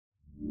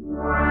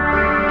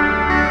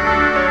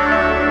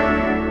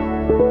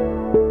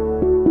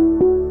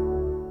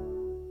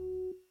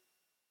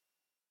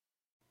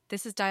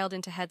This is dialed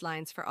into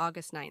headlines for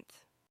August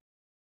 9th.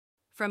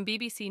 From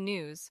BBC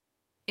News,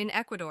 in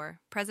Ecuador,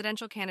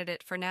 presidential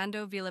candidate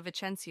Fernando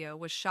Villavicencio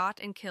was shot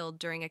and killed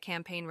during a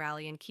campaign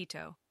rally in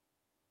Quito.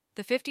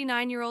 The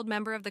 59-year-old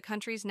member of the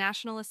country's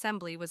National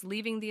Assembly was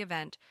leaving the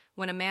event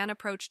when a man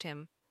approached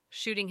him,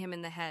 shooting him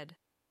in the head.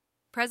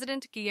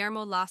 President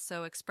Guillermo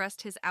Lasso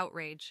expressed his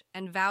outrage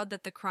and vowed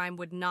that the crime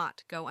would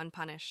not go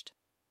unpunished.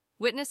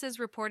 Witnesses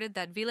reported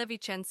that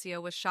Villavicencio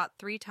was shot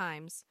 3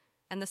 times,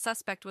 and the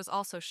suspect was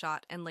also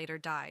shot and later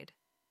died.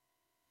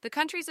 The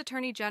country's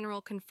attorney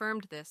general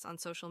confirmed this on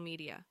social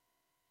media.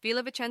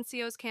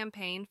 Villavicencio's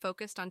campaign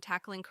focused on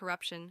tackling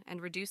corruption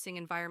and reducing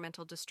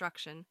environmental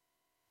destruction,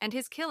 and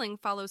his killing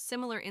follows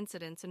similar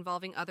incidents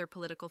involving other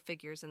political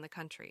figures in the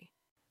country.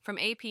 From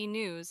AP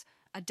News,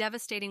 a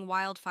devastating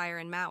wildfire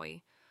in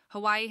Maui,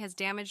 Hawaii has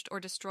damaged or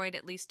destroyed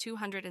at least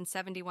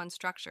 271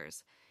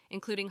 structures,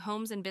 including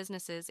homes and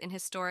businesses in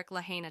historic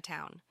Lahaina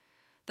town.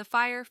 The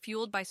fire,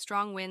 fueled by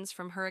strong winds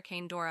from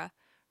Hurricane Dora,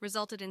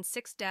 resulted in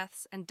 6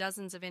 deaths and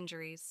dozens of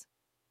injuries.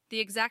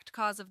 The exact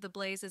cause of the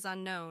blaze is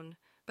unknown,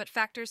 but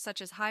factors such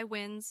as high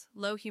winds,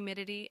 low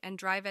humidity, and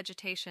dry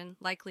vegetation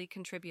likely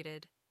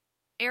contributed.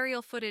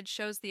 Aerial footage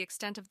shows the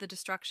extent of the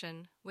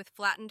destruction, with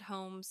flattened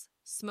homes,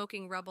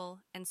 smoking rubble,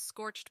 and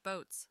scorched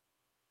boats.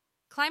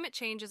 Climate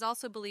change is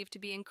also believed to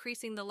be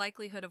increasing the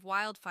likelihood of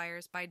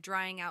wildfires by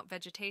drying out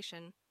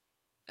vegetation.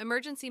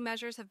 Emergency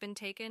measures have been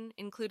taken,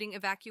 including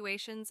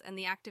evacuations and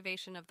the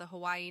activation of the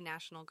Hawaii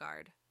National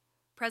Guard.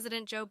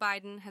 President Joe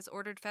Biden has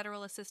ordered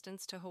federal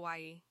assistance to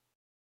Hawaii.